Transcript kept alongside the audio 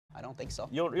I don't think so.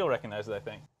 You'll recognize it, I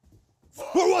think.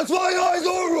 For once my eyes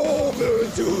are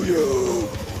open to you,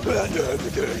 and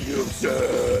everything you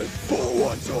said, for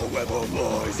whatsoever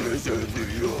lies is in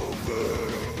the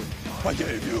open. I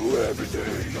gave you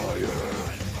everything I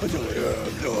had, until I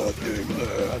have nothing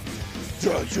left.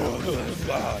 Just your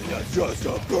man and just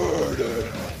a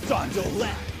burden. Time to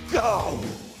let go.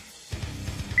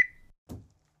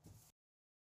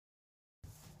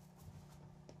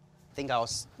 I think I'll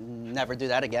never do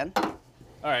that again. All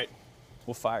right,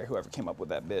 we'll fire whoever came up with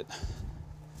that bit.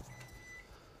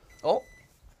 Oh,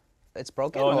 it's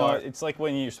broken? Oh, no, or? it's like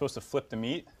when you're supposed to flip the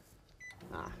meat.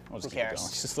 Nah, We'll who just keep it cares?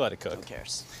 going. Just let it cook. Who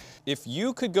cares? If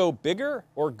you could go bigger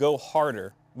or go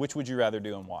harder, which would you rather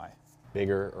do and why?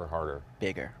 Bigger or harder?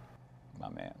 Bigger. My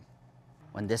man.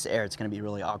 When this airs, it's gonna be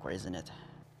really awkward, isn't it?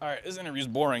 All right, this interview's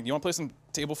boring. Do you want to play some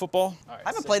table football? All right, I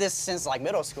haven't played this since like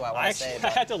middle school, I wanna say. I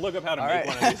had to look up how to make right.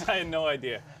 one of these. I had no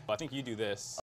idea. I think you do this.